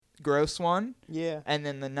gross one. Yeah. And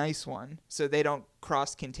then the nice one, so they don't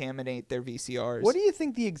cross-contaminate their VCRs. What do you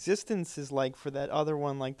think the existence is like for that other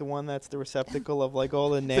one, like the one that's the receptacle of like all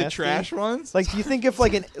the nasty? The trash ones? Like, do you think if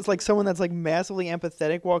like it's like someone that's like massively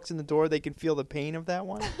empathetic walks in the door, they can feel the pain of that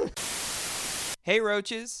one? Hey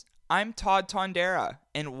Roaches, I'm Todd Tondera,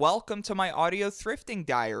 and welcome to my audio thrifting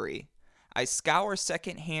diary. I scour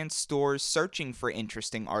secondhand stores searching for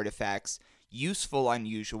interesting artifacts, useful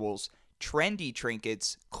unusuals, trendy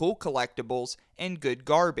trinkets, cool collectibles, and good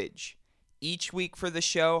garbage. Each week for the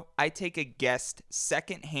show, I take a guest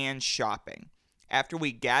secondhand shopping. After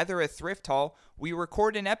we gather a thrift haul, we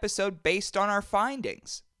record an episode based on our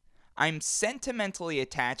findings. I'm sentimentally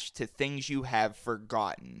attached to things you have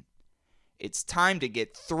forgotten. It's time to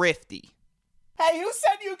get thrifty. Hey, who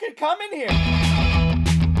said you could come in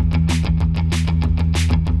here?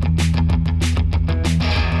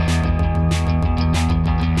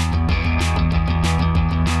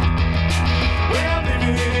 Well,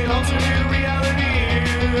 living in an alternate reality,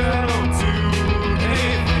 I don't do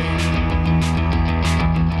anything.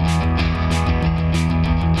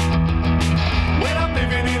 When I'm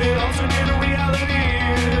living in an alternate reality,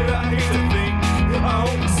 I get to think, I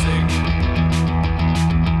only sing.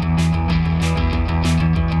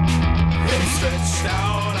 Stretched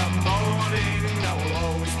out, I'm mourning, I will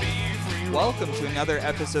always be free. Welcome to another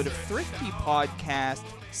episode of Thrifty Podcast,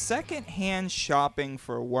 secondhand shopping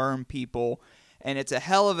for worm people, and it's a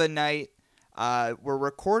hell of a night. We're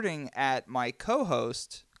recording at my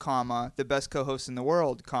co-host, the best co-host in the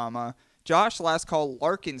world, Josh Last Call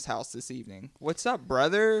Larkin's house this evening. What's up,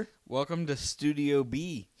 brother? Welcome to Studio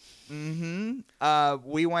B.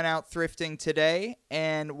 We went out thrifting today,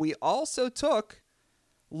 and we also took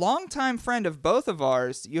longtime friend of both of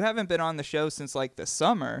ours. You haven't been on the show since like the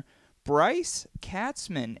summer. Bryce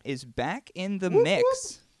Katzman is back in the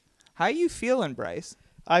mix. How you feeling, Bryce?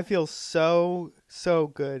 I feel so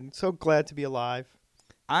good. So glad to be alive.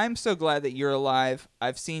 I'm so glad that you're alive.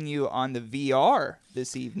 I've seen you on the VR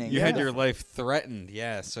this evening. You Yeah. had your life threatened,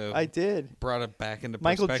 so I did. brought it back into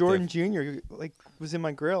Michael perspective. Jordan Jr. was in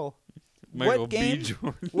my grill. Michael What B. game?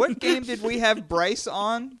 Jordan. What game did we have Bryce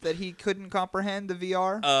on that he couldn't comprehend the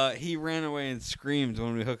VR? He ran away and screamed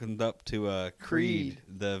when we hooked him up to Creed,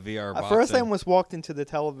 the VR boxing. First I almost walked into the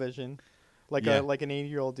television, like Yeah. an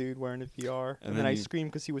 80-year-old dude wearing a VR, and And then then I you-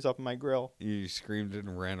 screamed because he was up in my grill, You screamed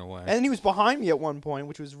and ran away. and then he was behind me at one point,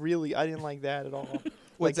 which was really I didn't like that at all.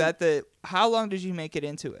 Was that how long did you make it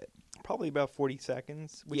into it? Probably about 40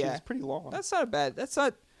 seconds, which Yeah. is pretty long. That's not bad. That's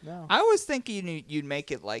not. No. I was thinking you'd make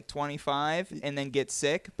it like 25 and then get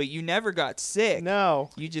sick, but you never got sick. No.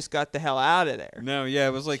 You just got the hell out of there. No, yeah,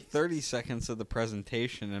 it was like 30 seconds of the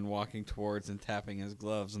presentation and walking towards and tapping his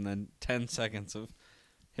gloves, and then 10 seconds of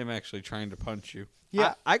him actually trying to punch you.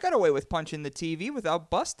 Yeah. I got away with punching the TV without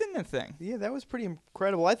busting the thing. Yeah, that was pretty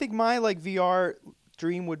incredible. I think my VR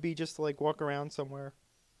dream would be just to walk around somewhere.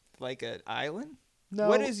 Like an island? No.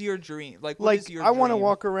 What is your dream? What is your I want to dream?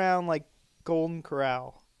 walk around Golden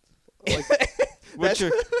Corral.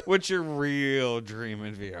 What's your real dream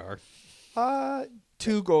in VR?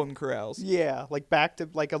 Two Golden Corrals. Yeah, back to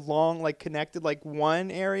a long connected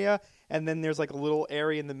one area, and then there's a little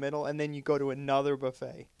area in the middle, and then you go to another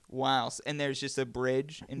buffet. Wow. And there's just a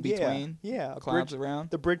bridge in between? Yeah, Clouds around?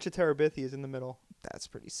 The bridge to Terabithia is in the middle. That's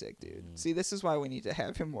pretty sick, dude. See, this is why we need to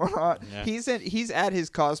have him more on. Yeah. He's at his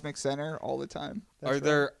Cosmic Center all the time. That's Are right.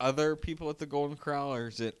 there other people at the Golden Corral, or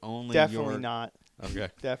is it only Definitely your... not. Okay.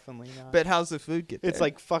 Definitely not. But how's the food get there? it's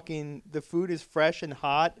the food is fresh and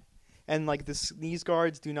hot, and the sneeze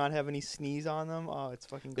guards do not have any sneeze on them. Oh, it's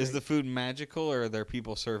fucking great. Is the food magical, or are there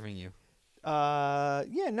people serving you? Yeah,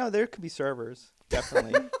 no, there could be servers,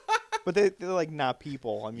 definitely. But they're not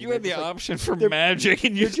people. I mean, You had the they're just, option for they're- magic,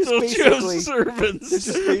 and you they're just still basically- chose servants. They're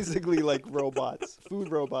just basically robots, food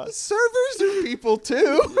robots. servers are people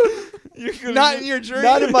too. Not in your dream.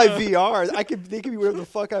 Not in my VR. They could be wherever the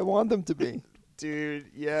fuck I want them to be. Dude,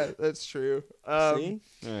 yeah, that's true. See? All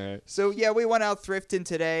right. So, yeah, we went out thrifting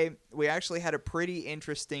today. We actually had a pretty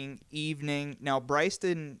interesting evening. Now, Bryce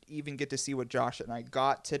didn't even get to see what Josh and I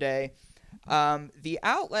got today. The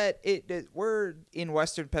outlet, we're in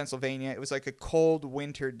western Pennsylvania. It was a cold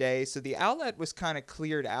winter day, so the outlet was kind of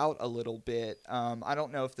cleared out a little bit. I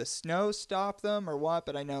don't know if the snow stopped them or what,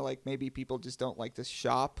 but I know maybe people just don't like to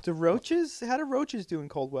shop. How do roaches do in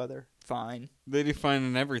cold weather? Fine. They do fine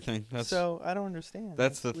in everything. So I don't understand.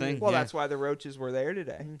 That's the weird. thing. Well, Yeah. that's why the roaches were there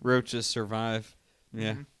today. Roaches survive.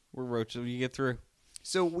 Yeah. Mhm. We're roaches. You get through.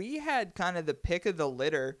 So we had kind of the pick of the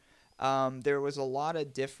litter. There was a lot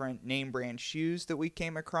of different name brand shoes that we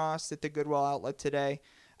came across at the Goodwill outlet today.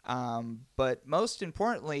 But most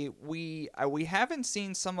importantly, we haven't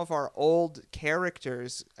seen some of our old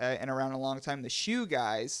characters in around a long time. The shoe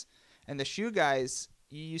guys, and the shoe guys,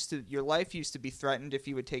 your life used to be threatened if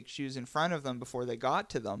you would take shoes in front of them before they got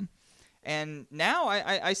to them. And now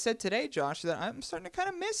I said today, Josh, that I'm starting to kind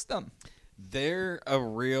of miss them. They're a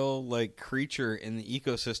real like creature in the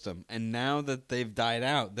ecosystem, and now that they've died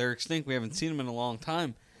out, they're extinct. We haven't seen them in a long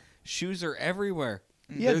time. Shoes are everywhere.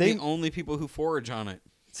 Yeah, They're the only people who forage on it.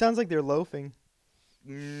 Sounds like they're loafing.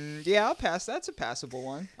 Yeah, I'll pass. That's a passable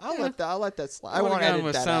one. I'll let that slide. I Would've won't gone edit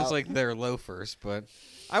with that sounds out. like they're loafers, but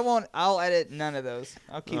I won't. I'll edit none of those.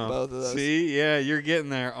 I'll keep both of those. See, yeah, you're getting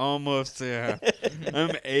there almost. Yeah,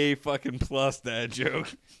 I'm A fucking plus that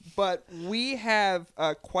joke. But we have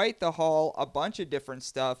quite the haul, a bunch of different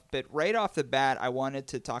stuff. But right off the bat, I wanted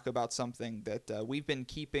to talk about something that we've been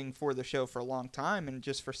keeping for the show for a long time, and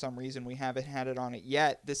just for some reason we haven't had it on it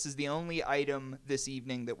yet. This is the only item this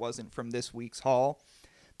evening that wasn't from this week's haul.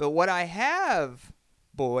 But what I have,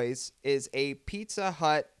 boys, is a Pizza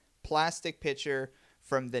Hut plastic pitcher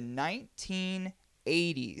from the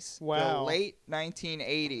 1980s. Wow. The late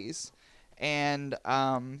 1980s. And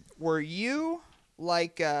were you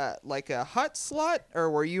like a Hut slut, or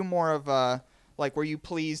were you more of a, like, were you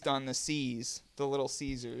pleased on the C's, the Little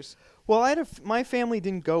Caesars? Well, my family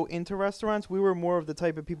didn't go into restaurants. We were more of the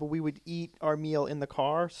type of people we would eat our meal in the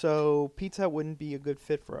car, so Pizza Hut wouldn't be a good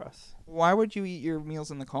fit for us. Why would you eat your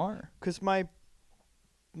meals in the car? Because my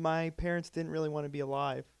parents didn't really want to be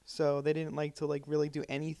alive, so they didn't like to like really do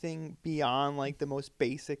anything beyond like the most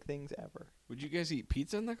basic things ever. Would you guys eat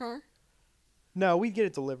pizza in the car? No, we'd get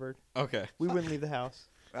it delivered. Okay. We wouldn't leave the house.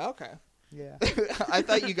 Okay. Yeah. I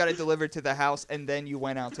thought you got it delivered to the house and then you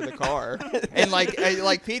went out to the car. And like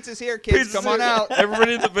pizza's here, kids, Pizza's come on here. out.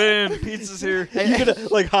 Everybody in the van. Pizza's here. You could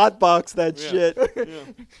like hotbox that Yeah. shit.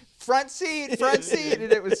 Front seat.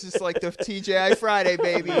 And it was just like the TGI Friday,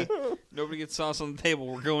 baby. Nobody gets sauce on the table.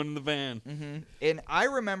 We're going in the van. And I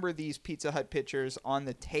remember these Pizza Hut pictures on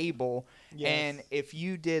the table. Yes. And if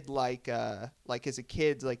you did like as a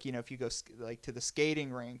kid, like, you know, if you go like to the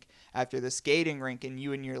skating rink, after the skating rink, and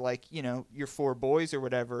you and your like, you know, your four boys or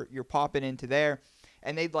whatever, you're popping into there,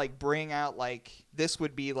 and they'd like bring out like, this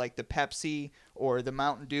would be like the Pepsi or the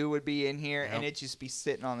Mountain Dew would be in here, and it'd just be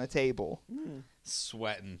sitting on the table.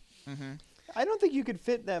 Sweating. I don't think you could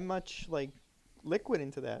fit that much like liquid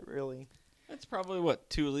into that, really. That's probably, what,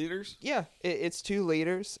 2 liters? Yeah, it's 2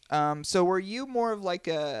 liters. So were you more of like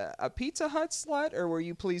a Pizza Hut slut, or were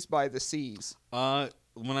you pleased by the C's?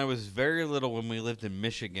 When I was very little, when we lived in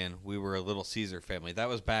Michigan, we were a Little Caesar family. That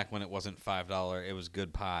was back when it wasn't $5. It was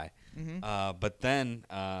good pie. But then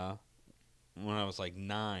when I was like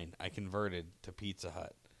 9, I converted to Pizza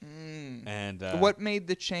Hut. And What made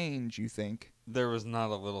the change, you think? there was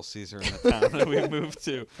not a Little Caesar in the town that we moved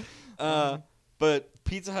to. But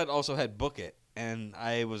Pizza Hut also had Book It, and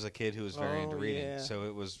I was a kid who was very into reading, yeah. so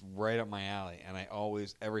it was right up my alley. And I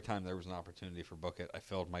always, every time there was an opportunity for Book It, I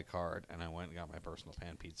filled my card, and I went and got my personal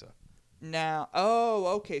pan pizza. Now, oh,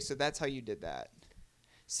 okay, so that's how you did that.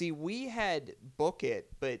 See, we had Book It,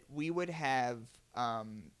 but we would have,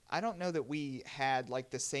 I don't know that we had like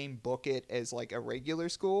the same Book It as like a regular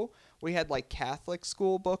school. We had like Catholic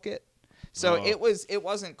school Book It. So Oh. it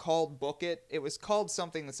wasn't called Book It. It was called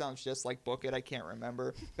something that sounds just like Book It. I can't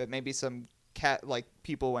remember, but maybe some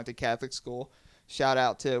people went to Catholic school. Shout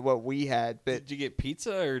out to what we had. But Did you get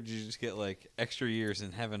pizza, or did you just get like extra years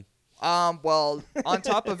in heaven? well, on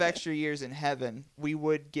top of extra years in heaven, we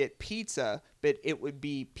would get pizza, but it would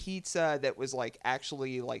be pizza that was like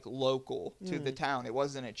actually like local to the town. It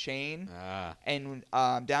wasn't a chain. Ah. And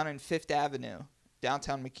down in Fifth Avenue,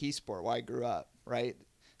 downtown McKeesport, where I grew up, right?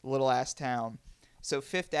 Little ass town. So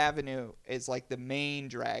Fifth Avenue is like the main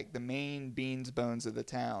drag, the main beans bones of the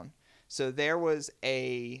town. So there was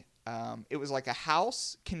it was like a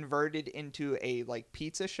house converted into a like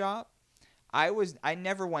pizza shop. I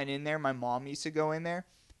never went in there. My mom used to go in there,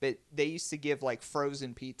 but they used to give like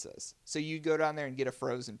frozen pizzas. So you'd go down there and get a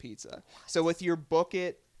frozen pizza. So with your Book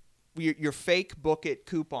It, your fake Book It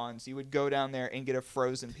coupons, you would go down there and get a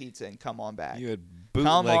frozen pizza and come on back. You had Come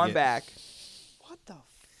bootleg on it. back. What the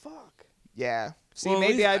fuck? Yeah. See, Well, at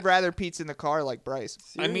maybe least I'd rather pizza in the car like Bryce.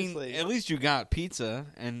 I Seriously. mean, at least you got pizza,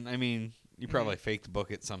 and I mean, you probably faked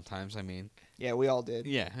Book It sometimes. I mean, Yeah, we all did.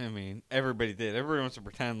 yeah, I mean, everybody did. Everybody wants to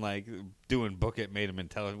pretend like doing Book It made them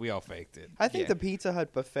intelligent. We all faked it. I think Yeah. the Pizza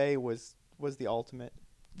Hut buffet was the ultimate.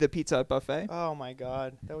 The Pizza Hut buffet. Oh my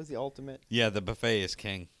god, that was the ultimate. Yeah, the buffet is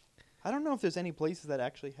king. I don't know if there's any places that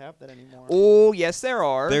actually have that anymore. Oh, yes, there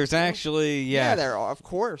are. There's actually, yeah, there are, of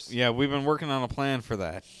course. Yeah, we've been working on a plan for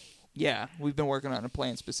that. Yeah, we've been working on a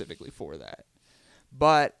plan specifically for that.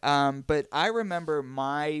 But I remember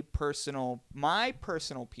my personal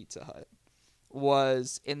Pizza Hut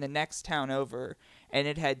was in the next town over, and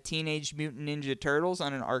it had Teenage Mutant Ninja Turtles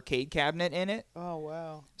on an arcade cabinet in it. Oh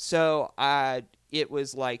wow. So it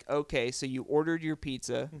was like, okay, so you ordered your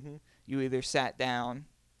pizza, Mm-hmm. you either sat down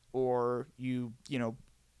or you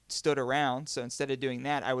stood around. So instead of doing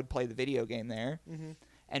that, I would play the video game there. Mm-hmm.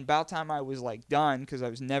 And about time I was like done, because I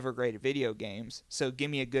was never great at video games, so give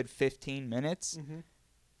me a good 15 minutes, Mm-hmm.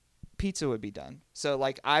 pizza would be done. So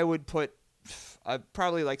like I would put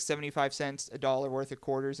probably like 75 cents, $1 worth of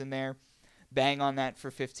quarters in there, bang on that for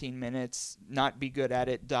 15 minutes, not be good at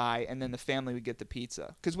it, die, and then the family would get the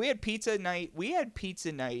pizza. Because we had pizza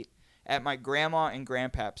night at my grandma and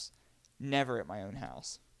grandpa's, never at my own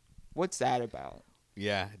house. What's that about?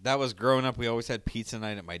 Yeah, that was growing up. We always had pizza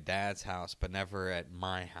night at my dad's house, but never at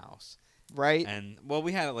my house. Right? And well,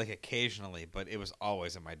 we had it like occasionally, but it was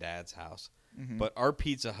always at my dad's house. Mhm. But our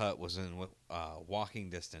Pizza Hut was in walking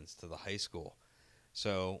distance to the high school.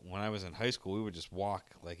 So when I was in high school, we would just walk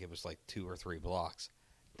like it was like 2 or 3 blocks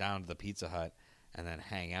down to the Pizza Hut and then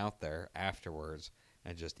hang out there afterwards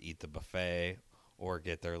and just eat the buffet or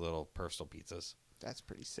get their little personal pizzas. That's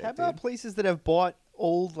pretty sick, How about dude. places that have bought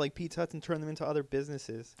old like Pizza Huts and turned them into other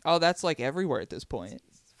businesses? Oh, that's like everywhere at this point.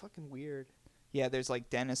 It's fucking weird. Yeah, there's like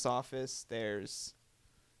dentist office, there's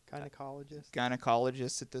Gynecologist.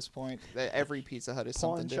 gynecologists at this point. Every Pizza Hut is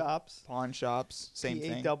Pawn something shops. Pawn shops, same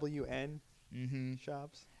thing. PAWN Mm-hmm.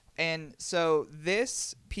 shops. And so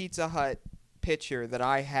this Pizza Hut picture that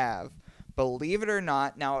I have, believe it or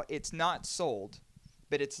not, now it's not sold,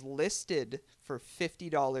 but it's listed for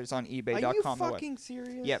 $50 on eBay.com. Are you fucking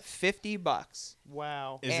serious? Yeah, $50.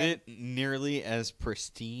 Wow. Is And- it nearly as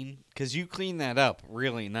pristine? Because you cleaned that up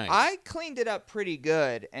really nice. I cleaned it up pretty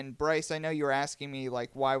good. And Bryce, I know you were asking me like,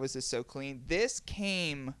 why was this so clean? This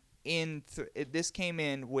came in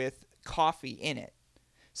with coffee in it.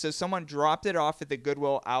 So someone dropped it off at the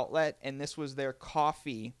Goodwill outlet, and this was their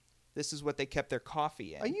coffee. This is what they kept their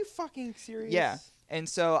coffee in. Are you fucking serious? Yeah. And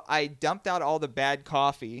so I dumped out all the bad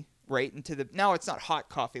coffee right into the. Now it's not hot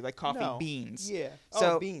coffee, like coffee No. beans. Yeah.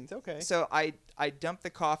 So- Oh, beans. Okay. So I dumped the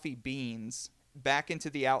coffee beans back into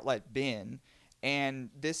the outlet bin,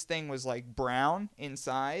 and this thing was like brown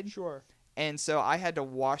inside. Sure. And so I had to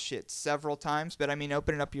wash it several times. But I mean,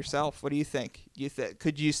 open it up yourself. What do you think?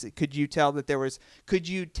 Could you tell that there was? Could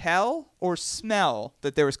you tell or smell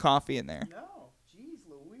that there was coffee in there? No. Jeez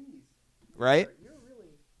Louise. Right? You're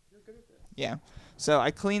good at this. Yeah. So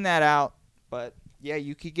I cleaned that out. But yeah,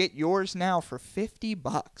 you could get yours now for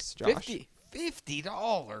 $50, Josh. $50.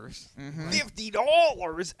 Mhm.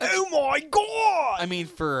 $50. Oh my god. I mean,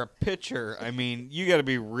 for a pitcher, you got to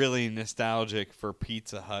be really nostalgic for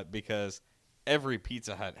Pizza Hut because every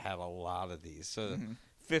Pizza Hut had a lot of these. So Mhm.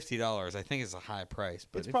 $50, I think, is a high price.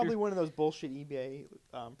 But It's if probably you're- one of those bullshit eBay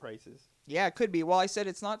prices. Yeah, it could be. Well, I said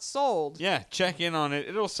it's not sold. yeah, check in on it.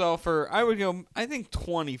 It'll sell for I think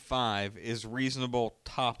 25 is reasonable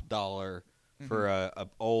top dollar for a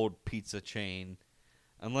old pizza chain,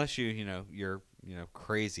 unless you're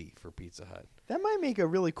crazy for Pizza Hut. That might make a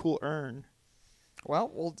really cool urn.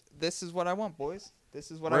 Well, this is what I want, boys.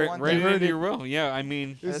 This is what I Write want. it heard into it. your will. Yeah, I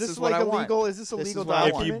mean, Is This this is what like I want. illegal? Is this a This legal is what I want.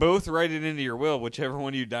 if you document? both write it into your will, whichever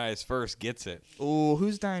one of you dies first gets it. Ooh,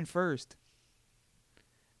 who's dying first?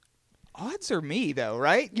 Odds are me, though,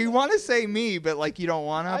 right? You want to say me, but like you don't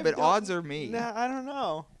want to. I But don't- odds are me. Nah, I don't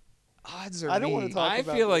know. Odds are I don't me. wanna talk I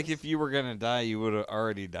about feel like this. if you were gonna die, you would have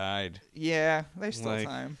already died. Yeah, there's still Like-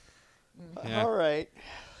 time. Yeah. All right.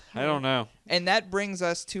 I don't know. And that brings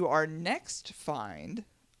us to our next find.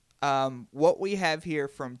 What we have here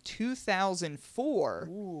from 2004.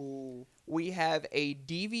 Ooh. We have a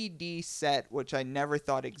DVD set, which I never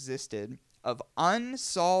thought existed, of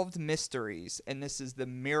Unsolved Mysteries, and this is the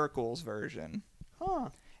Miracles version. Huh.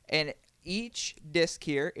 And each disc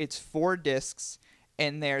here, it's 4 discs,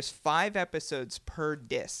 and there's 5 episodes per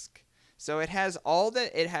disc. So it has all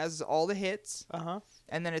the hits, Uh-huh.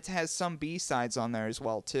 and then it has some B-sides on there as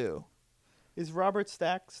well too. Is Robert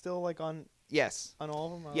Stack still like on Yes.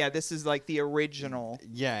 all of them? Yeah, this is like the original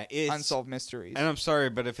Yeah, it's Unsolved Mysteries. And I'm sorry,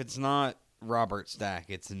 but if it's not Robert Stack,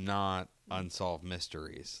 it's not Unsolved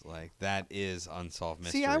Mysteries. Like that is Unsolved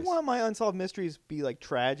Mysteries. See, I want my unsolved mysteries be like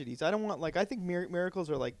tragedies. I don't want I think miracles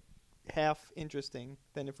are like half interesting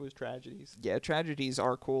than if it was tragedies. Yeah, tragedies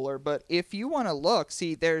are cooler, but if you want to look,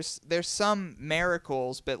 see, there's some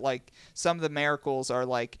miracles, but like some of the miracles are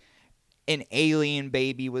like an alien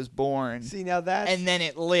baby was born. See, now that's And then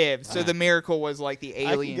it lived. So the miracle was like the I can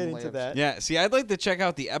alien get into lived. that. Yeah, see, I'd like to check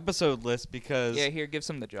out the episode list because Yeah, here, give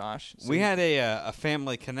some to Josh. So we you- had a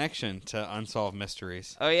family connection to Unsolved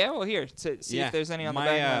Mysteries. Oh, yeah? Well, here. See Yeah, if there's any on my,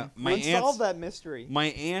 the back. my Let's solve aunt's- that mystery. My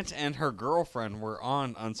aunt and her girlfriend were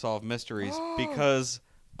on Unsolved Mysteries because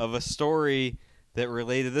of a story that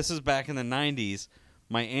related. This is back in the 90s.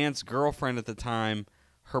 My aunt's girlfriend at the time,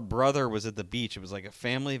 her brother was at the beach. It was like a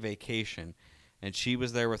family vacation. And she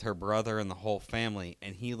was there with her brother and the whole family.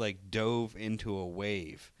 And he like dove into a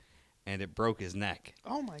wave and it broke his neck.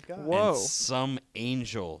 Oh my god. Whoa. And some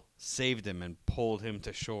angel saved him and pulled him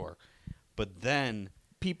to shore. But then,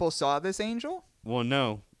 People saw this angel? well,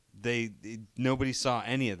 no, nobody saw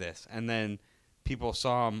any of this. And then people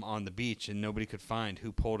saw him on the beach, and nobody could find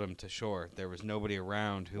who pulled him to shore. There was nobody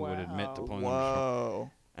around who would admit to Wow. pulling him to shore.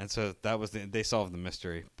 Whoa. And so that was they solved the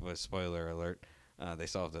mystery. But spoiler alert, they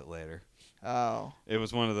solved it later. Oh. It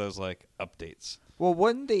was one of those like updates. Well,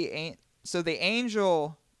 wouldn't so the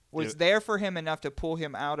angel was It- there for him enough to pull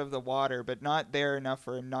him out of the water, but not there enough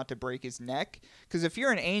for him not to break his neck? Because if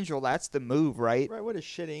you're an angel, that's the move, right? Right, what a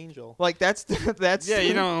shit angel. Like that's Yeah,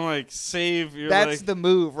 you don't like save. You're that's like, the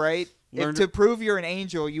move, right? Learn If to- to prove you're an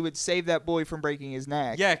angel, you would save that boy from breaking his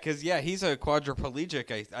neck. yeah, because he's a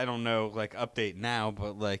quadriplegic. I don't know like update now,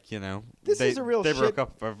 but like This they, is a real they shit- broke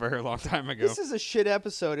up a very long time ago. This is a shit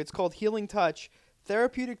episode. It's called Healing Touch.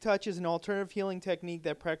 Therapeutic touch is an alternative healing technique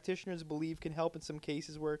that practitioners believe can help in some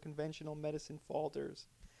cases where conventional medicine falters.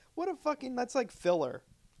 What a fucking... That's like filler.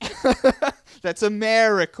 That's a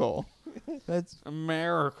miracle. That's a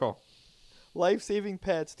miracle. Life-saving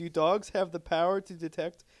pets. Do dogs have the power to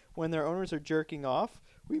detect when their owners are jerking off?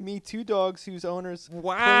 We meet two dogs whose owners...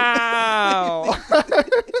 wow.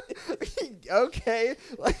 Okay,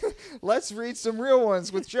 let's read some real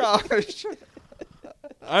ones with Josh.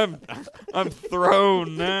 I'm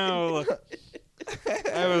thrown now.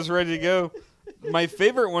 I was ready to go. My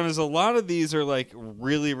favorite one is a lot of these are like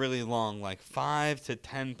really, really long, like 5 to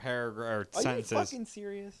 10 paragraph Are you sentences. fucking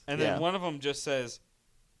serious? And Yeah. then one of them just says,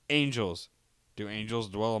 "Angels. Do angels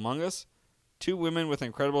dwell among us? Two women with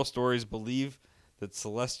incredible stories believe that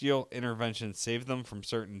celestial intervention saved them from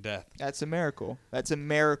certain death." That's a miracle. That's a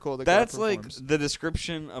miracle. That That's God like performs. the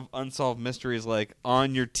description of Unsolved Mysteries, like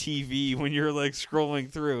on your TV when you're like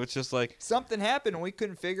scrolling through. It's just like Something happened and we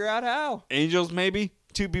couldn't figure out how. angels, maybe.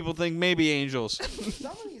 Two people think maybe angels.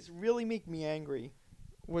 Some of these really make me angry.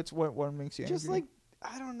 What makes you Just angry? like,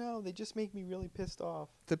 I don't know. They just make me really pissed off.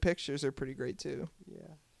 The pictures are pretty great too.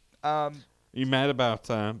 Yeah. You mad about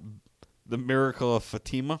the miracle of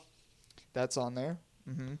Fatima? That's on there.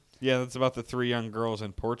 Mm-hmm. Yeah, that's about the 3 young girls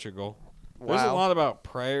in Portugal. There's a Wow. lot about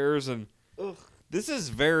prayers, and Ugh. this is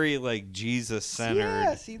very like Jesus-centered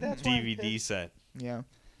Yeah, see, that's why I'm DVD pissed. set. Yeah.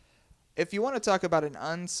 If you want to talk about an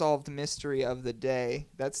unsolved mystery of the day,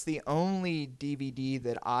 that's the only DVD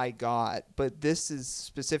that I got. But this is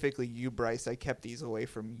specifically you, Bryce. I kept these away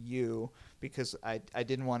from you because I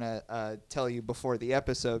didn't want to tell you before the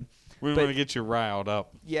episode. We But- want to get you riled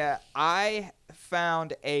up. Yeah, I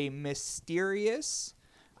found a mysterious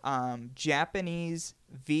Japanese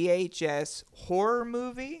VHS horror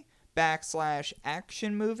movie /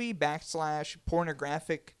 action movie /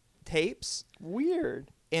 pornographic tapes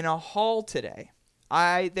Weird. in a haul today.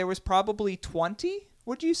 There was probably 20,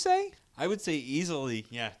 would you say? I would say easily,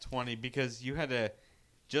 20, because you had to,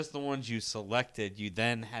 just the ones you selected, you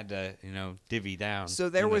then had to, divvy down. So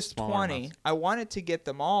there into was smaller 20. amounts. I wanted to get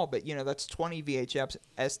them all, but that's 20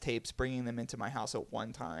 VHS tapes bringing them into my house at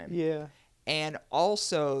one time. Yeah. And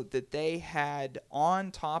also that they had on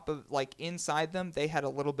top of, like inside them, they had a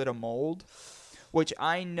little bit of mold, which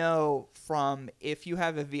I know from if you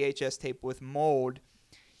have a VHS tape with mold,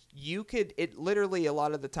 it literally a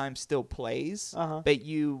lot of the time still plays, Uh-huh. but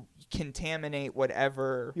you contaminate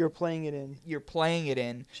whatever You're playing it in. you're playing it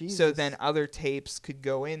in. So Jesus. then other tapes could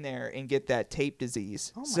go in there and get that tape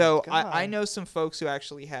disease. Oh my So God. I know some folks who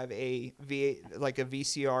actually have a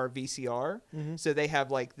VCR. Mhm. So they have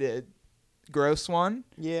like the gross one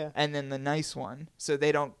Yeah. and then the nice one, so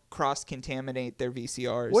they don't cross-contaminate their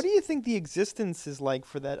VCRs. What do you think the existence is like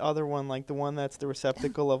for that other one, like the one that's the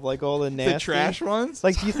receptacle of like all the nasty? the trash ones?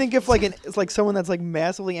 Like, do you think if like it's like someone that's like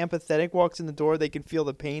massively empathetic walks in the door, they can feel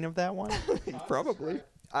the pain of that one? Probably.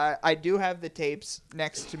 I do have the tapes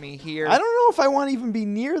next to me here. I don't know if I want to even be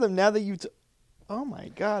near them now that you. Oh my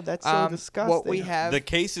god, that's so disgusting. What we have, The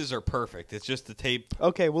cases are perfect. It's just the tape.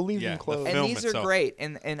 Okay, we'll leave Yeah, them the closed. and film these are itself. great,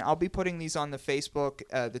 and I'll be putting these on the Facebook,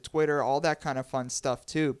 the Twitter, all that kind of fun stuff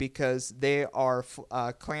too, because they are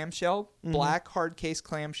clamshell, black hard case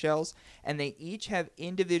clamshells, and they each have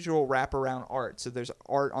individual wraparound art. So there's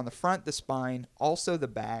art on the front, the spine, also the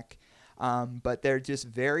back. But they're just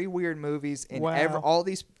very weird movies, and Wow. all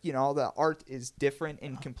these, all the art is different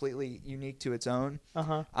and completely unique to its own.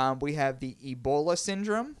 We have the Ebola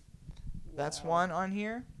syndrome. That's one on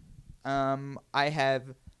here. I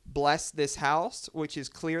have Bless This House, which is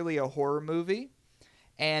clearly a horror movie.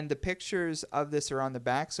 And the pictures of this are on the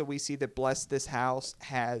back. So we see that Bless This House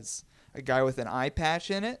has a guy with an eye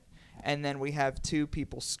patch in it. And then we have two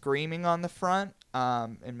people screaming on the front,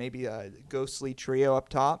 and maybe a ghostly trio up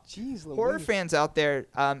top. Jeez Louise. Horror fans out there,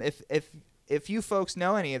 if you folks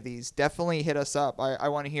know any of these, definitely hit us up. I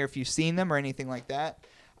want to hear if you've seen them or anything like that.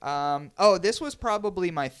 This was probably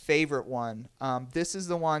my favorite one. This is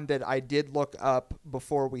the one that I did look up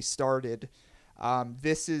before we started.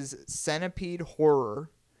 This is Centipede Horror,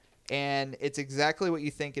 and it's exactly what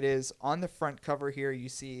you think it is. On the front cover here, you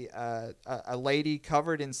see a lady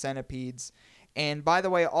covered in centipedes. And by the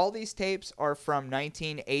way, all these tapes are from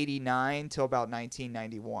 1989 till about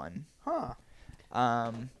 1991.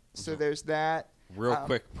 Huh. So there's that. Real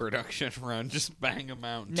quick production run. Just bang them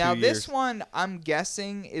out in Now 2 this years. one I'm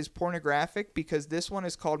guessing is pornographic because this one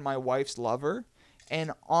is called My Wife's Lover,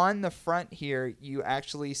 and on the front here you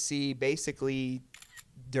actually see basically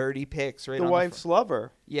dirty pics right The on wife's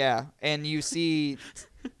lover. yeah, and you see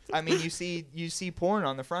you see porn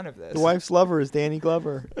on the front of this. The wife's lover is Danny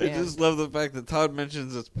Glover. I just love the fact that Todd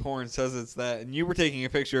mentions it's porn, says it's that, and you were taking a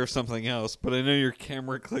picture of something else, but I know your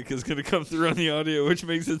camera click is going to come through on the audio, which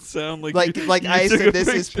makes it sound like like you I took a said this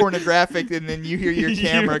is picture. pornographic, and then you hear your You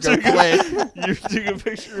camera go took click. You took a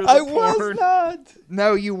picture of the I porn. was not.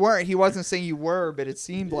 No, you weren't. He wasn't saying you were, but it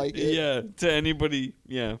seemed like it. Yeah, to anybody,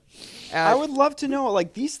 yeah. I would love to know.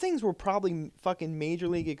 Like, these things were probably fucking major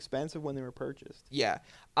league expensive when they were purchased. Yeah.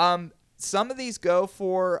 Some of these go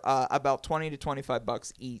for about $20 to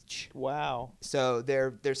 $25 each. Wow. So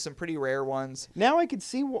there's some pretty rare ones. Now I could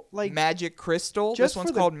see like Magic Crystal. just This one's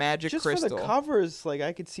for the- called Magic just Crystal. for the covers. Like,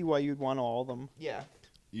 I could see why you'd want all of them. Yeah.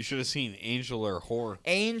 You should have seen Angel or Whore.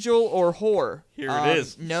 Angel or Whore. Here it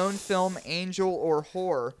is. Known film Angel or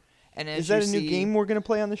Whore. And as Is that a you new see- game we're gonna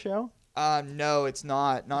play on the show? No, it's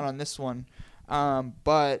not. Not on this one.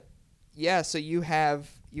 But yeah, so you have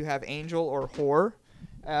Angel or Whore.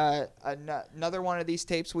 Another one of these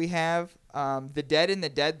tapes we have, The Dead and the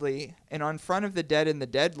Deadly, and on front of The Dead and the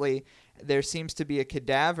Deadly, there seems to be a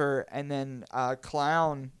cadaver, and then a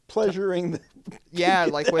clown, Pleasuring the yeah,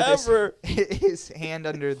 like with cadaver. his hand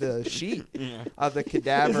under the sheet of the Is that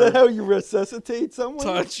cadaver. how you resuscitate someone?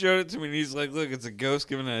 Todd showed it to me, and he's like, "Look, it's a ghost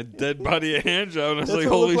giving a dead body a hand job." And I was That's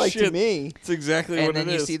like, what it "Holy looked like shit!" to me. It's exactly And what then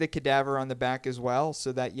it you is. see the cadaver on the back as well.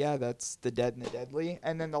 So that's The Dead and the Deadly.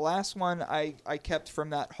 And then the last one I kept from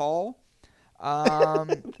that haul.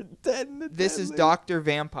 Dead and the This is Deadly. Dr.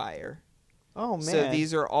 Vampire. Oh man. So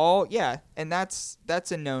these are all and that's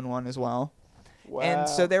a known one as well. Wow. And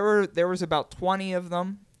so there was about 20 of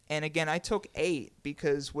them. And again, I took 8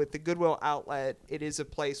 because with the Goodwill outlet, it is a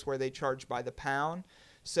place where they charge by the pound.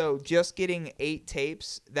 So just getting 8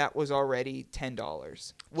 tapes, that was already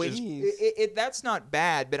 $10. Which Jeez. that's not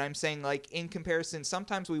bad, but I'm saying like in comparison,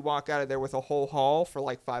 sometimes we walk out of there with a whole haul for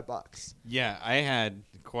like $5. Yeah, I had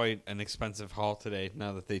quite an expensive haul today.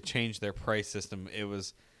 Now that they changed their price system, it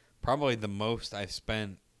was probably the most I've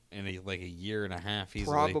spent in a year and a half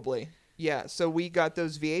easily. Probably. Yeah, so we got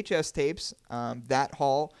those VHS tapes, that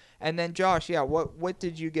haul, and then Josh, yeah, what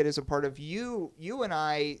did you get as a part of you? You and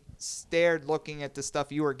I stared looking at the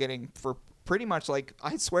stuff you were getting for pretty much like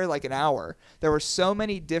I swear like an hour. There were so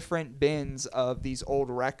many different bins of these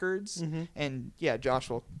old records, and yeah, Josh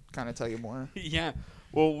will kind of tell you more. Yeah.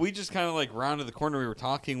 Well, we just kind of like rounded the corner. We were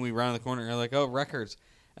talking. We rounded the corner. And we're like, oh, records.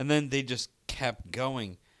 And then they just kept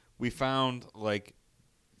going. We found like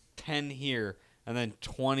 10 here and then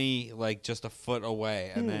 20 like just a foot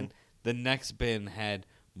away. And then the next bin had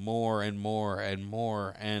more and more and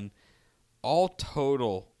more. And all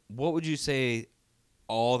total, what would you say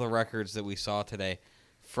all the records that we saw today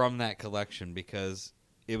from that collection? Because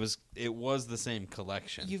it was the same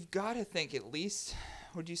collection. You've got to think at least,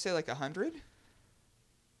 would you say like 100?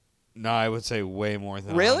 No, I would say way more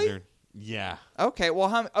than Really? 100. Yeah. Okay,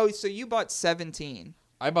 well, so you bought 17.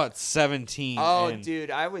 I bought 17. Oh, and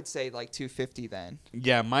dude, I would say like 250 then.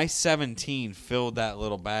 yeah, my 17 filled that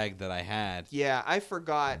little bag that I had. Yeah, I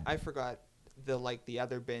forgot the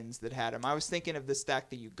other bins that had them. I was thinking of the stack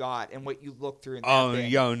that you got and what you looked through in that Oh,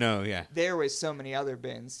 bin. no, yeah. There was so many other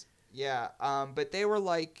bins. Yeah, but they were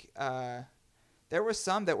like there were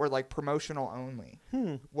some that were like promotional only,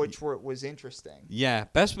 which was interesting. Yeah,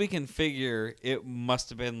 best we can figure, it must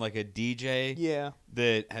have been like a DJ Yeah.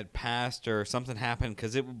 that had passed or something happened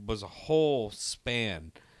because it was a whole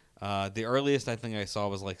span. The earliest I think I saw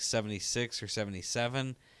was like 76 or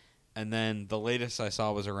 77, and then the latest I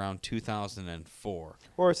saw was around 2004.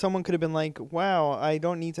 Or someone could have been like, wow, I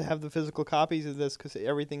don't need to have the physical copies of this because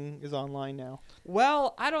everything is online now.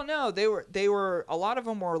 Well, I don't know. They were a lot of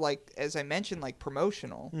them were like, as I mentioned, like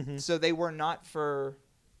promotional. So they were not for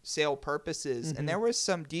sale purposes. And there was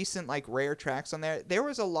some decent like rare tracks on there. There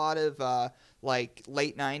was a lot of like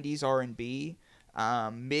late 90s R&B,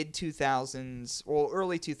 mid 2000s, well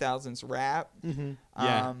early 2000s rap.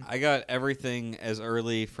 Yeah, I got everything as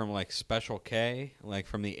early from like Special K, like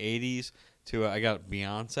from the 80s to I got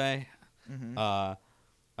Beyonce. I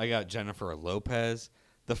got Jennifer Lopez.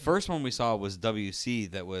 The first one we saw was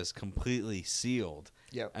WC that was completely sealed.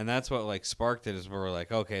 Yep. And that's what like sparked it is we were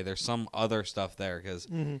like, okay, there's some other stuff there because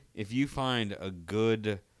if you find a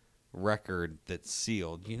good record that's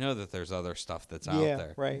sealed, you know that there's other stuff that's out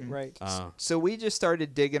there. Right. So we just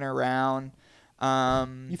started digging around.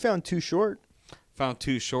 You found Too Short. Found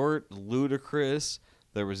Too Short, Ludacris.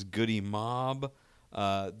 There was Goody Mob.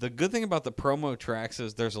 The good thing about the promo tracks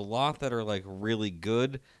is there's a lot that are like really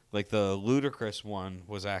good. Like the Ludacris one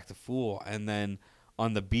was Act a Fool, and then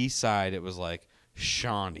on the B side it was like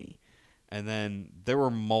Shawnee, and then there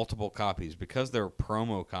were multiple copies because there were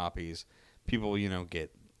promo copies. People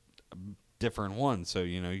get different ones, so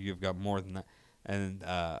you've got more than that. And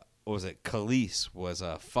what was it? Khalees was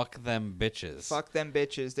Fuck Them Bitches. Fuck Them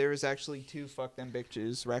Bitches. There was actually 2 Fuck Them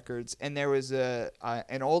Bitches records. And there was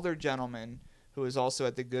an older gentleman who was also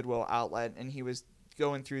at the Goodwill outlet, and he was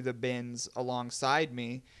going through the bins alongside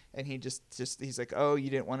me, and he he's like, oh, you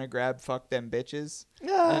didn't want to grab Fuck Them Bitches?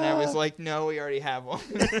 And I was like, no, we already have one.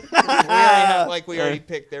 we already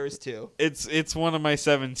picked. There was 2. It's one of my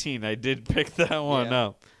 17. I did pick that one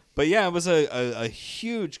up. But yeah, it was a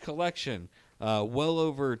huge collection. Well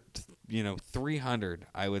over 300,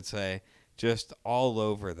 I would say, just all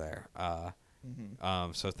over there.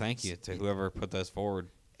 So thank you to whoever put this forward.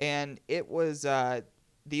 And it was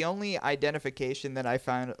the only identification that I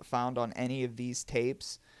found on any of these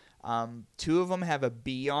tapes. 2 of them have a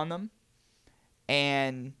B on them,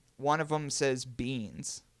 and one of them says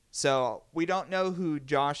Beans. So we don't know who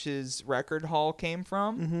Josh's record haul came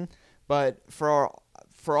from, but for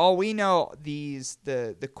all we know,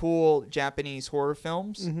 the cool Japanese horror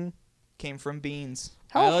films came from Beans.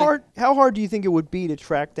 How hard do you think it would be to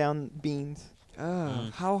track down Beans?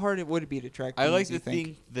 How hard it would be to track Beans, I like to think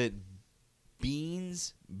think that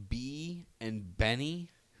Beans, B, and Benny,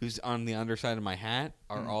 who's on the underside of my hat,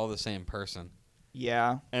 are all the same person.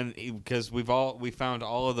 Yeah. And because we found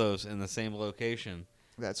all of those in the same location.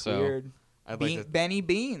 That's So, weird. I'd like to, Benny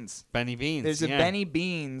Beans. Benny Beans. There's a Benny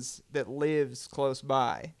Beans that lives close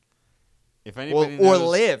by. If anybody Or knows,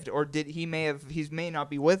 lived, or did he may not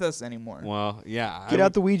be with us anymore. Well, yeah. Get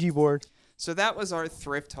out the Ouija board. So that was our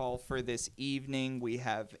thrift haul for this evening. We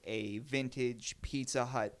have a vintage Pizza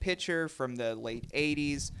Hut picture from the late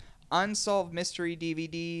 80s, unsolved mystery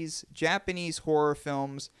DVDs, Japanese horror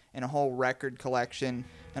films, and a whole record collection.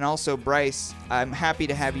 And also, Bryce, I'm happy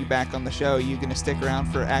to have you back on the show. You going to stick around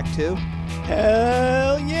for Act 2?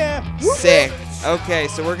 Hell yeah. Sick. Okay,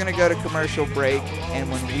 so we're going to go to commercial break, and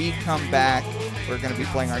when we come back, we're going to be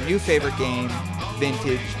playing our new favorite game,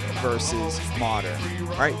 Vintage versus Modern.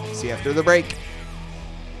 All right, see you after the break.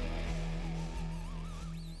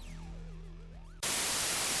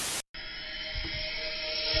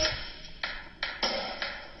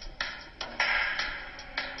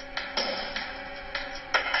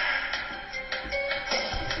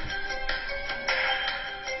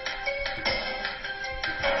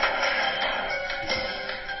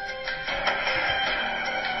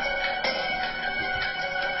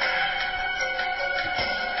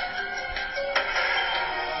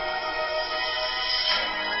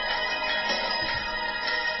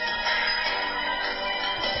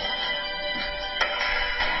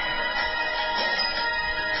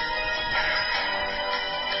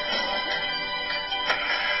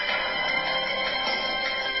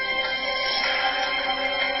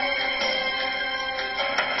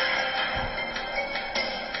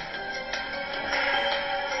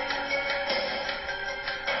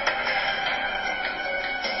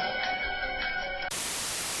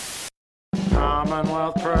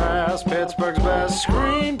 Commonwealth Press, Pittsburgh's best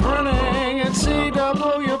screen printing. At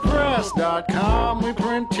CWPress.com, we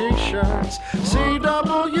print t-shirts shirts.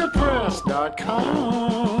 CWPress.com.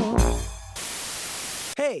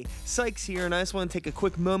 Hey, Sykes here, and I just want to take a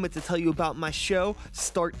quick moment to tell you about my show,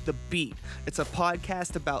 Start the Beat. It's a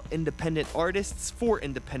podcast about independent artists for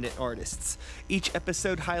independent artists. Each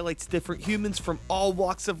episode highlights different humans from all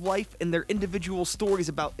walks of life and their individual stories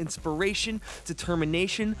about inspiration,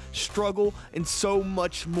 determination, struggle, and so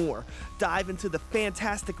much more. Dive into the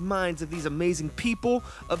fantastic minds of these amazing people,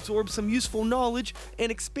 absorb some useful knowledge,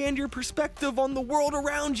 and expand your perspective on the world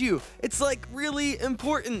around you. It's like really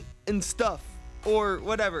important and stuff. Or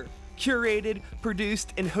whatever. Curated,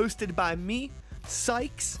 produced, and hosted by me,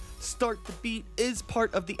 Sykes. Start the Beat is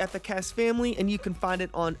part of the Epicast family, and you can find it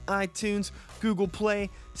on iTunes, Google Play,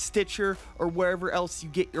 Stitcher, or wherever else you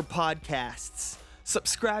get your podcasts.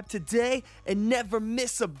 Subscribe today and never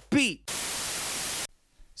miss a beat.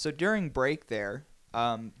 So during break there,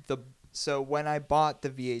 so when I bought the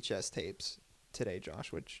VHS tapes today,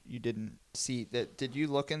 Josh, which you didn't see, did you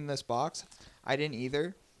look in this box? I didn't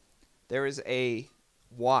either. There is a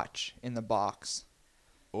watch in the box.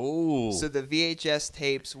 Oh. So the VHS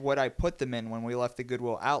tapes, what I put them in when we left the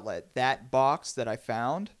Goodwill outlet, that box that I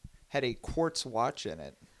found had a quartz watch in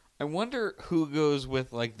it. I wonder who goes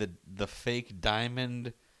with like the fake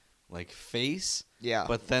diamond like face. Yeah.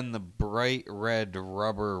 But then the bright red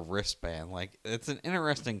rubber wristband. Like it's an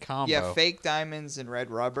interesting combo. Yeah, fake diamonds and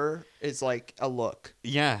red rubber is like a look.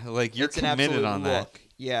 Yeah, like you're It's an committed absolute on that. look.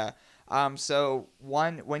 Yeah. So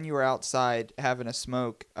when you were outside having a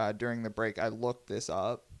smoke during the break, I looked this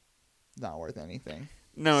up. Not worth anything.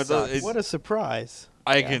 No, it's What a surprise.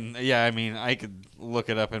 I could look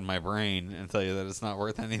it up in my brain and tell you that it's not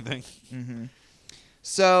worth anything. Mm-hmm.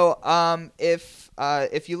 So if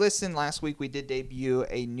you listened last week, we did debut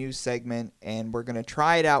a new segment, and we're gonna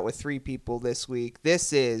try it out with 3 people this week.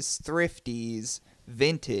 This is Thrifty's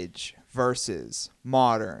Vintage versus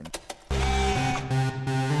Modern.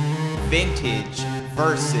 Vintage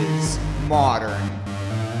versus modern.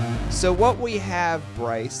 So what we have,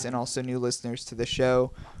 Bryce, and also new listeners to the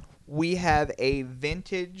show, we have a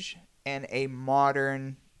vintage and a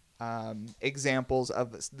modern examples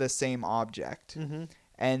of the same object. Mm-hmm.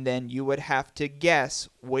 And then you would have to guess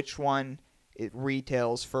which one it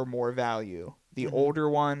retails for more value, the older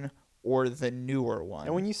one or the newer one.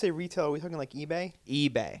 And when you say retail, are we talking like eBay?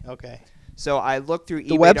 eBay. Okay. So I looked through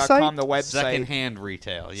The eBay.com, website? the website. Secondhand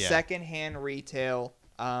retail, yeah. Secondhand retail.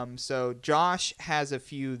 So Josh has a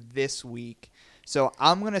few this week. So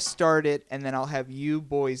I'm going to start it, and then I'll have you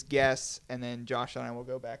boys guess, and then Josh and I will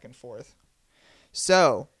go back and forth.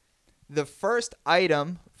 So the first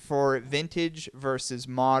item for vintage versus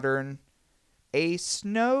modern, a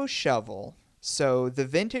snow shovel. So the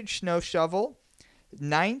vintage snow shovel,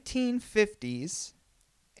 1950s,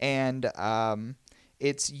 and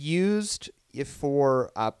it's used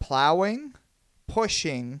for plowing,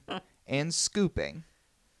 pushing, and scooping.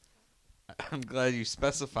 I'm glad you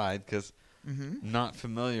specified because not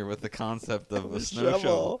familiar with the concept of a snow Shovel.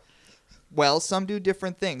 shovel. Well, some do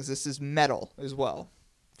different things. This is metal as well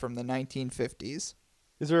from the 1950s.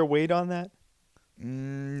 Is there a weight on that?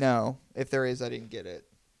 No. If there is, I didn't get it.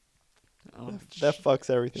 Oh, That fucks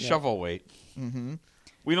everything up. shovel weight. Mm-hmm.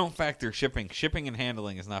 We don't factor shipping. Shipping and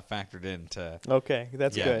handling is not factored into. Okay,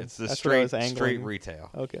 that's yeah, good. it's the That's what I was straight angling. retail.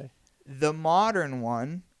 Okay. The modern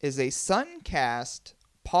one is a Suncast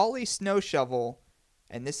poly snow shovel,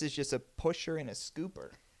 and this is just a pusher and a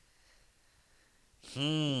scooper.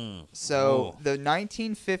 So the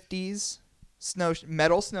 1950s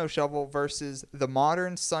metal snow shovel versus the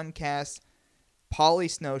modern Suncast poly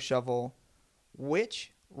snow shovel.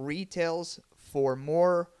 Which retails for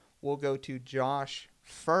more? We'll go to Josh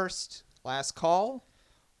first. Last call.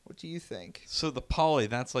 What do you think? So the poly,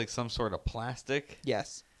 that's like some sort of plastic.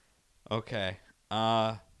 Yes. Okay.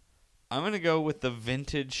 I'm gonna go with the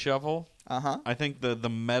vintage shovel. Uh-huh. I think the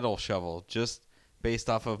metal shovel, just based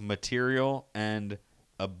off of material and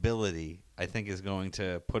ability, I think is going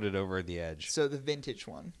to put it over the edge. So the vintage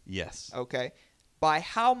one. Yes. Okay. By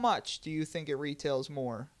how much do you think it retails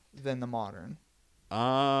more than the modern?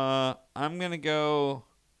 I'm gonna go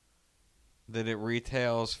that it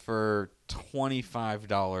retails for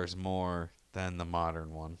 $25 more than the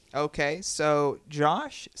modern one. Okay, so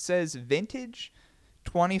Josh says vintage,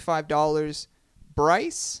 $25.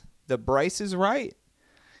 Bryce, the Bryce is right,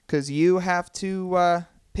 because you have to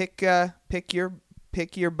pick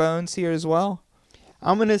your bones here as well.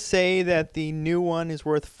 I'm gonna say that the new one is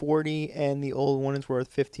worth 40 and the old one is worth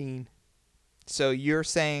 15. So you're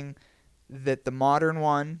saying that the modern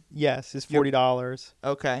one, Yes, is $40,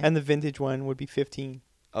 okay, and the vintage one would be 15.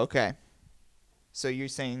 okay. So you're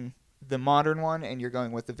saying the modern one, and you're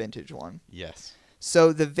going with the vintage one. Yes.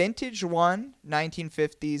 So the vintage one,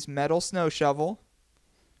 1950s metal snow shovel,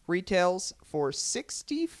 retails for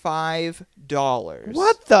 $65.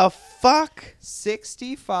 What the fuck?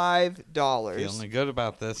 $65. Feeling good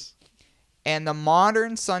about this. And the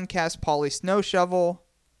modern Suncast Poly snow shovel,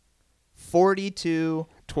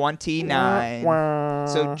 $42.29.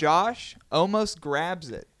 So Josh almost grabs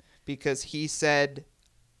it because he said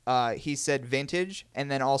vintage,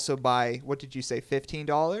 and then also by, what did you say,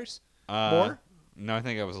 $15 more? No, I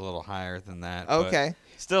think I was a little higher than that. Okay.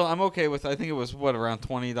 But still, I'm okay with. I think it was around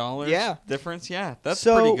 $20. Yeah. Difference. Yeah, that's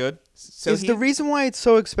So- pretty good. So Is the reason why it's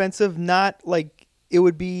so expensive not like it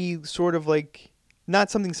would be sort of like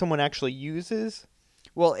not something someone actually uses?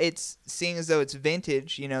 well, it's seeing as though it's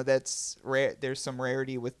vintage. You know, that's rare. There's some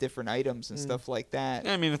rarity with different items and stuff like that.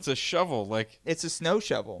 I mean, it's a shovel. Like, It's a snow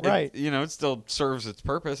shovel. Right. it still serves its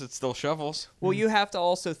purpose. It still shovels. Well, you have to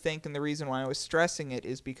also think, and the reason why I was stressing it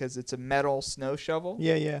is because it's a metal snow shovel.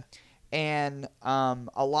 Yeah, yeah. And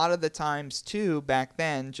a lot of the times too, back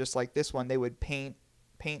then, just like this one, they would paint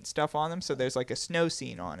stuff on them, so there's like a snow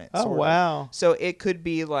scene on it. Oh sort of. wow. So it could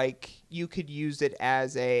be like you could use it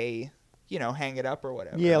as a, hang it up or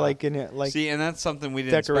whatever. Yeah, like in it, like See, and that's something we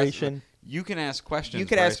didn't decoration. specify. You can ask questions. You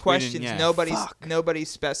could Bryce. ask We didn't- questions. yeah. Nobody's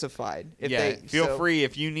specified. If yeah, they feel so- free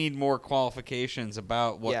if you need more qualifications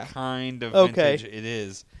about what Yeah. kind of Okay. vintage it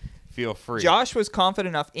is. Feel free. Josh was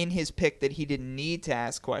confident enough in his pick that he didn't need to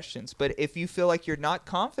ask questions. But if you feel like you're not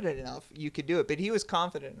confident enough, you could do it. But he was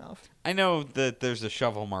confident enough. I know that there's a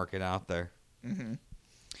shovel market out there.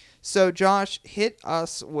 So Josh, hit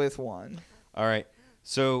us with one. All right.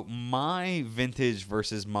 So my vintage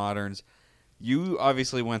versus moderns, you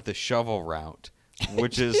obviously went the shovel route,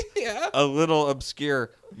 which is Yeah. a little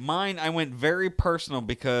obscure. Mine, I went very personal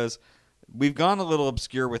because we've gone a little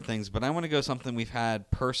obscure with things, but I want to go something we've had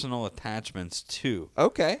personal attachments to.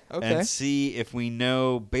 Okay. And see if we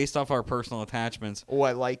know, based off our personal attachments, Oh,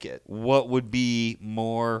 I like it. what would be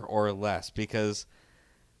more or less. Because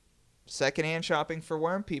Secondhand shopping for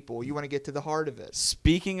worm people. You want to get to the heart of it.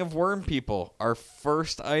 speaking of worm people, our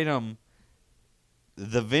first item,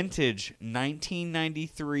 the vintage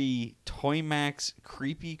 1993 Toymax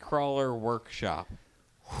Creepy Crawler Workshop.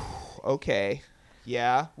 Okay.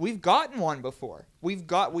 Yeah, we've gotten one before. We've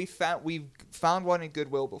found one in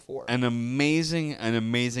Goodwill before. An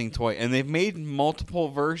amazing toy. And they've made multiple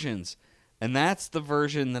versions. And that's the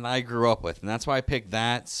version that I grew up with. And that's why I picked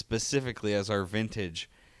that specifically as our vintage.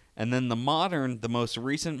 And then the modern, the most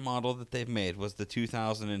recent model that they've made was the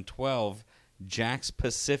 2012 Jax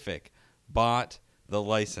Pacific. Bought the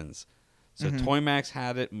license. So Toymax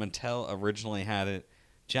had it. Mattel originally had it.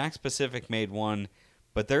 Jax Pacific made one.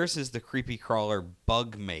 But theirs is the Creepy Crawler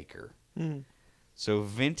Bug Maker. So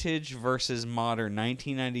vintage versus modern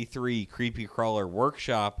 1993 Creepy Crawler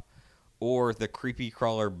Workshop or the Creepy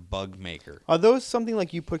Crawler Bug Maker. Are those something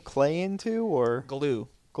like you put clay into or glue.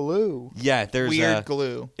 glue? Yeah, there's Weird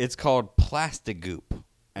glue. It's called Plastigoop.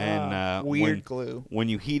 And Weird glue. When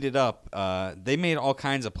you heat it up, they made all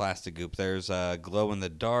kinds of Plastigoop. There's glow in the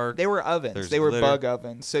dark. They were ovens. There's They were glitter. bug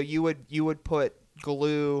ovens. So you would put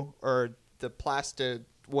glue or the plastic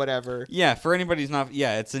whatever. Yeah, for anybody who's not,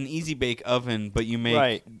 it's an easy bake oven, but you make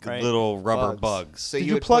Right. little rubber Bugs. bugs. So Did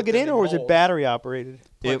you would plug put it them in or was it molds. battery operated?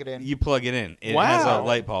 Plug it in. You plug it in. It has a Wow.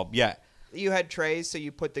 light bulb. Yeah. You had trays, so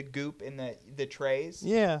you put the goop in the trays.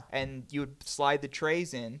 Yeah. And you would slide the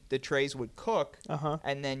trays in. The trays would cook. Uh-huh.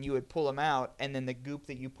 And then you would pull them out, and then the goop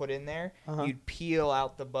that you put in there, Uh-huh. you'd peel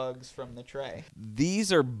out the bugs from the tray.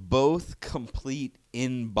 These are both complete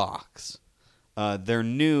in box. They're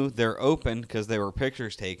new. They're open because they were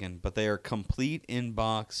pictures taken, but they are complete in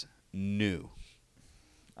box new.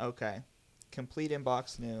 Okay. Complete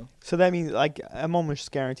inbox new. So that means like I'm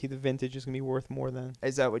almost guaranteed the vintage is gonna be worth more than.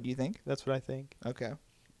 Is that what you think? That's what I think. Okay.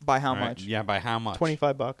 By how All right, much? Yeah, by how much?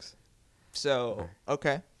 $25. So,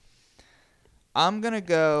 okay. I'm going to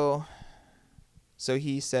go. So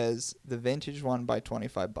he says the vintage one by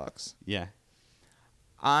 $25. Yeah.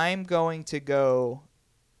 I'm going to go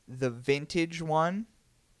the vintage one,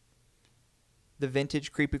 the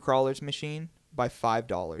vintage Creepy Crawlers machine by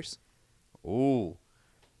 $5. Ooh.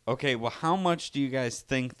 Okay, well, how much do you guys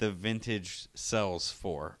think the vintage sells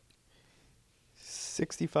for?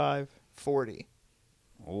 65. 40.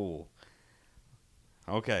 Ooh.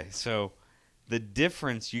 Okay, so the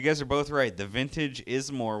difference, you guys are both right. The vintage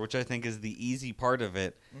is more, which I think is the easy part of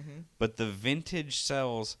it. But the vintage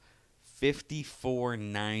sells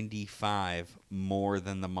 $54.95 more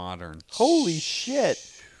than the modern. Holy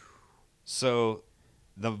shit. So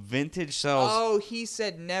the vintage sells. Oh, he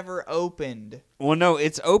said never opened. Well, no,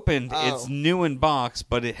 it's opened. Oh. It's new in box,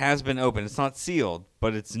 but it has been opened. It's not sealed,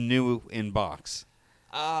 but it's new in box.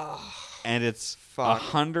 And it's Fuck.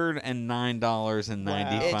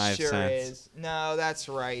 $109.95. It sure is. No, that's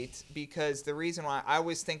right. Because the reason why I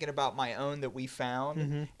was thinking about my own that we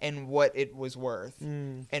found and what it was worth,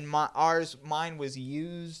 and mine was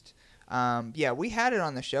used. Yeah, we had it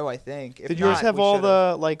on the show, I think. If Did yours not, have we all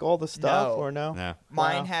should've. all the stuff No. or no? No.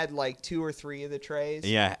 Mine Wow. had like 2 or 3 of the trays.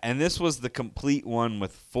 Yeah, and this was the complete one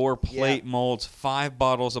with 4 plate molds, 5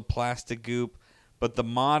 bottles of plastic goop, but the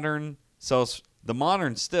modern sells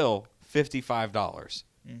still $55.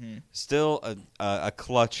 Still a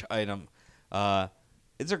clutch item.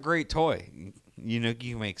 It's a great toy. You know, you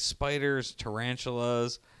can make spiders,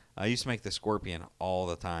 tarantulas. I used to make the scorpion all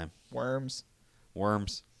the time. Worms.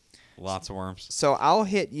 Worms, lots of worms. So I'll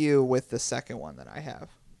hit you with the second one that I have.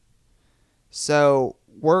 So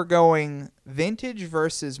we're going vintage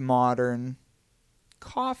versus modern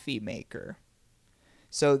coffee maker.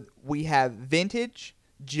 So we have vintage,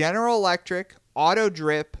 General Electric, auto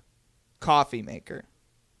drip coffee maker.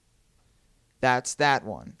 That's that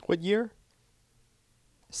one. What year?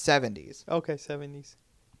 70s. Okay, 70s.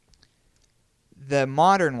 The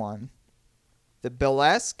modern one, the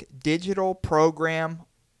Bellesque Digital Program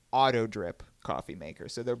Auto Drip coffee maker.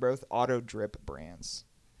 So they're both auto drip brands.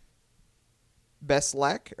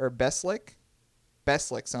 Bestlick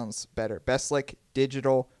sounds better. Bestlick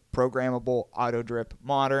Digital Programmable Auto Drip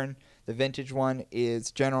Modern. The vintage one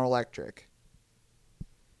is General Electric.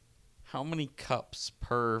 How many cups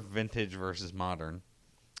per vintage versus modern?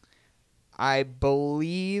 I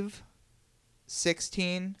believe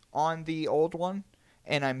 16 on the old one,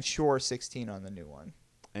 and I'm sure 16 on the new one.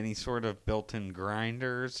 Any sort of built-in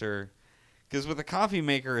grinders or... Because with a coffee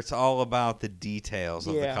maker, it's all about the details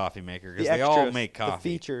of the Yeah. coffee maker. The Because they all extras, make the coffee.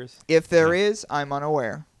 features. If there is, I'm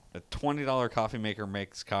unaware. A $20 coffee maker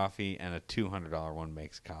makes coffee, and a $200 one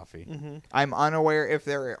makes coffee. Mm-hmm. I'm unaware if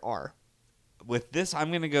there are. With this, I'm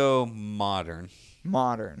going to go modern.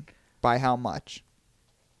 Modern. By how much?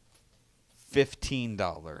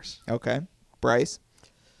 $15. Okay. Bryce?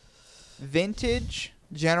 Vintage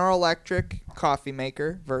General Electric coffee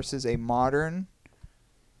maker versus a modern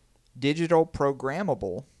digital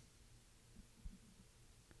programmable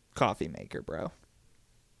coffee maker, bro.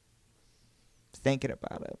 Thinking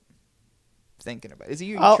about it. Is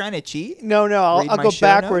he trying to cheat? No, I'll Read my go show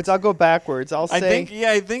backwards. notes? I'll go backwards. I'll say I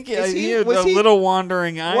think Is he- he had was a he- little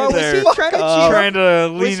wandering eye What, was there. he trying to cheat? Trying to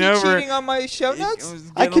Was lean he over. cheating on my show It notes?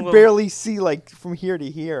 was I getting a could little- barely see like from here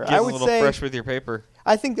to here. getting I a would little say fresh with your paper.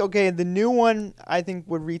 I think the new one I think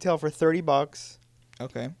would retail for $30,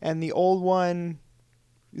 Okay. and the old one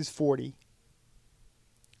is 40.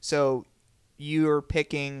 So you're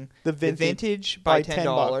picking The the vintage, vintage by by $10,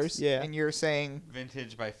 $10, yeah. and you're saying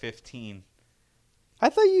Vintage by 15. I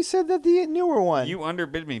thought you said that the newer one. You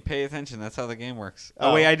underbid me. Pay attention. That's how the game works. Oh.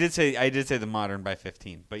 Oh wait, I did say the modern by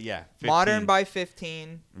 15. But yeah, 15. modern by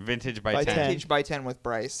 15, vintage by by 10. 10. vintage by 10 with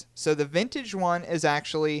Bryce. So the vintage one is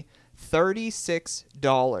actually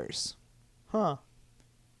 $36. Huh.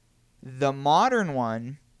 The modern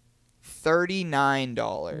one,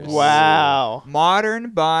 $39. Wow. Modern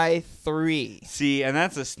by 3. See, and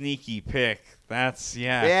that's a sneaky pick. That's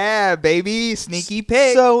Yeah, baby, sneaky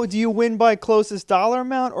pick. So, do you win by closest dollar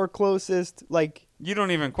amount or closest like? You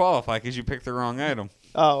don't even qualify because you picked the wrong item.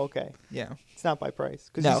 Oh, okay. yeah. It's not by price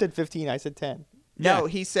because No. you said 15. I said 10. No,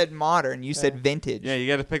 Yeah. he said modern. You said vintage. Yeah, you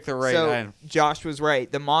got to pick the right so item. Josh was right.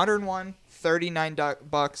 The modern one,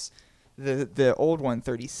 $39. The old one,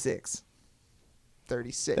 36.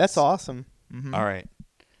 36. That's awesome. Mhm. All right.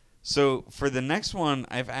 So for the next one,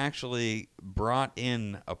 I've actually brought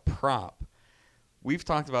in a prop. We've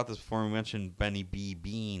talked about this before. We mentioned Benny B.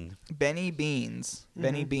 Bean. Benny Beans.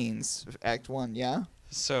 Benny Beans. Act 1, yeah?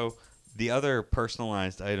 So the other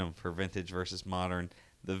personalized item for vintage versus modern,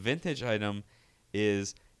 the vintage item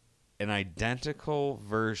is an identical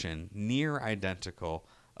version, near identical,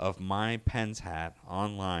 of my Pens hat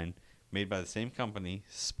online, made by the same company,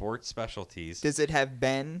 Sports Specialties. Does it have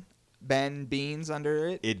Ben Beans under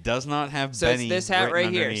it? It does not have So Benny it's this hat written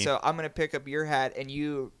right here. underneath. So I'm going to pick up your hat, and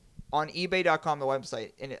you, on ebay.com, the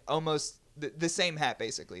website, and it almost, the same hat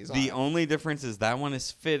basically is on The it. only difference is that one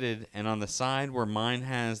is fitted, and on the side where mine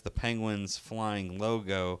has the Penguins flying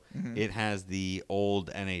logo, Mm-hmm. it has the old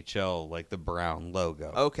NHL, like the brown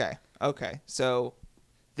logo. Okay. So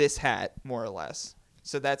this hat, more or less.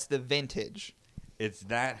 So that's the vintage. It's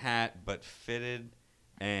that hat, but fitted,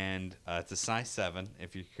 and it's a size 7,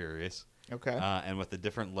 if you're curious, Okay. and with a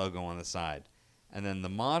different logo on the side. And then the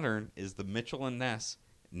modern is the Mitchell & Ness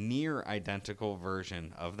near identical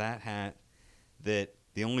version of that hat, that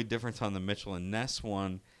the only difference on the Mitchell & Ness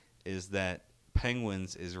one is that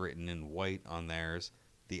Penguins is written in white on theirs.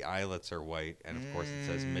 The eyelets are white, and of course it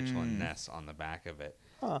says Mitchell & Ness on the back of it.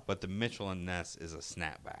 Huh. But the Mitchell & Ness is a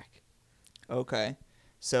snapback. Okay.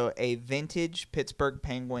 So a vintage Pittsburgh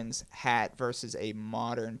Penguins hat versus a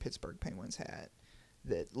modern Pittsburgh Penguins hat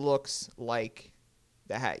that looks like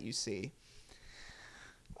the hat you see.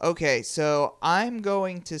 Okay, so I'm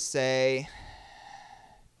going to say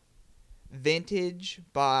vintage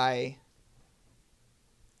by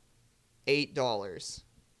 $8.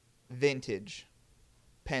 Vintage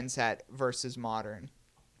Pens hat versus modern.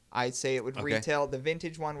 I'd say it would Okay. retail. The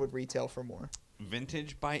vintage one would retail for more.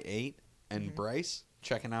 Vintage by $8, and Bryce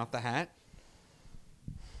checking out the hat.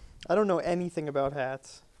 I don't know anything about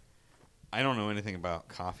hats. I don't know anything about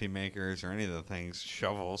coffee makers or any of the things.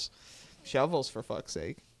 Shovels. Shovels, for fuck's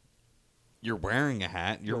sake. You're wearing a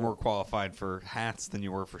hat. You're more qualified for hats than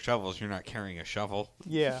you were for shovels. You're not carrying a shovel.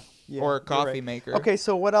 Yeah. Or a you're coffee right. maker. Okay,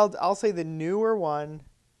 so what I'll say the newer one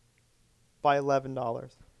by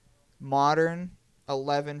 $11. Modern,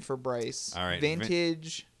 11 for Bryce. All right,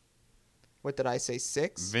 Vintage, what did I say,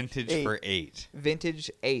 6? Vintage 8. for 8. Vintage,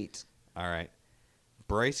 8. All right.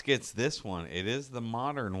 Bryce gets this one. It is the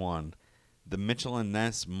modern one. The Mitchell &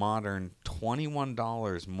 Ness modern,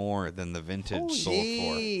 $21 more than the vintage sold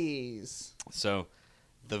for. Jeez. So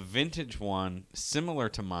the vintage one, similar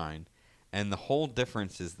to mine, and the whole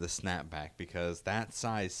difference is the snapback, because that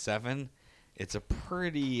size 7, it's a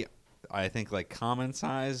pretty, I think, like common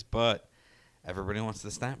size, but everybody wants the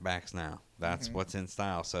snapbacks now. That's what's in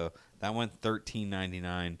style. So that went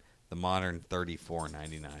 $13.99. The modern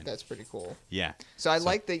 $34.99. That's pretty cool. Yeah. So I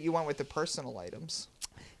like that you went with the personal items.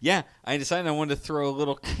 Yeah, I decided I wanted to throw a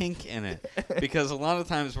little kink in it because a lot of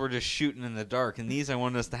times we're just shooting in the dark, and these I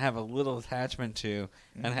wanted us to have a little attachment to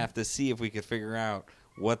and have to see if we could figure out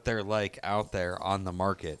what they're like out there on the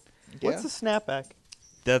market. What's Yeah. a snapback?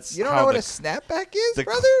 That's You don't how know what the, a snapback is, the-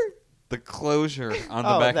 brother? the closure on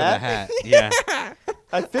the Oh, back that? of the hat. Yeah.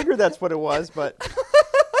 I figured that's what it was, but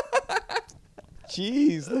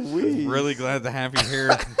jeez Louise. Really glad to have you here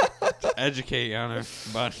to educate you on it,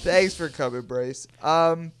 but Thanks for coming, Bryce.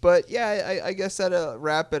 But yeah, I guess that'll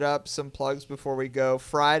wrap it up. Some plugs before we go.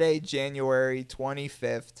 Friday, January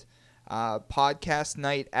 25th, podcast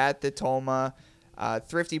night at the Toma.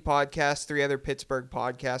 Thrifty Podcast, 3 other Pittsburgh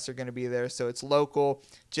podcasts are going to be there, so it's local.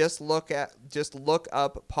 Just look up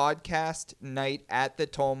Podcast Night at the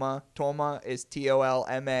Toma. Toma is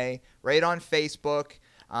Tolma, right on Facebook.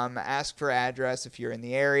 Ask for address if you're in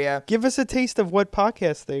the area. Give us a taste of what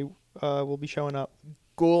podcast they will be showing up.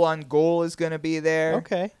 Ghoul on Ghoul is going to be there.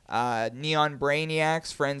 Okay. Neon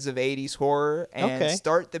Brainiacs, Friends of 80s Horror, and Okay.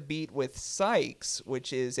 Start the Beat with Sykes,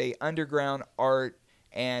 which is a underground art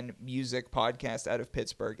and music podcast out of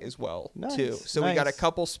Pittsburgh as well, Nice, too. So we got a nice.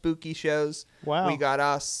 couple spooky shows. Wow. We got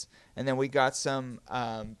us, and then we got some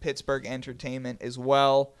Pittsburgh entertainment as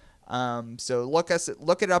well. So look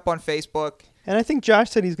it up on Facebook. And I think Josh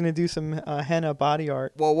said he's going to do some henna body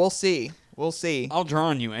art. Well, we'll see. We'll see. I'll draw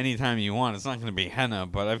on you anytime you want. It's not going to be henna,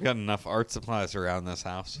 but I've got enough art supplies around this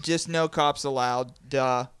house. Just no cops allowed.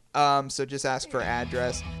 Duh. So just ask for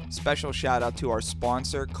address. Special shout out to our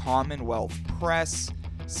sponsor, Commonwealth Press,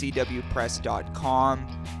 cwpress.com.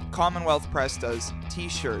 Commonwealth Press does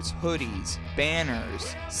t-shirts, hoodies,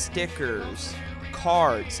 banners, stickers,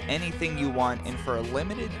 cards, anything you want. And for a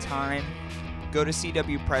limited time, go to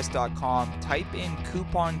cwpress.com, type in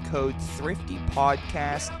coupon code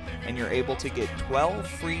THRIFTYPODCAST, and you're able to get 12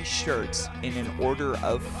 free shirts in an order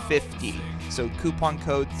of 50. So coupon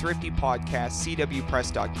code THRIFTYPODCAST,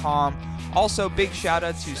 cwpress.com. Also, big shout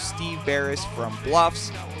out to Steve Barris from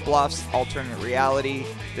Bluffs Alternate Reality,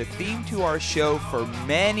 the theme to our show for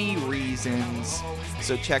many reasons.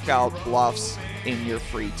 So check out Bluffs in your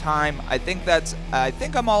free time. I think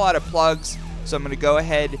I'm all out of plugs, so I'm going to go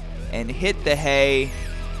ahead and hit the hay.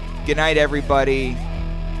 Good night, everybody,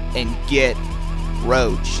 and get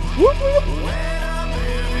roached. Well,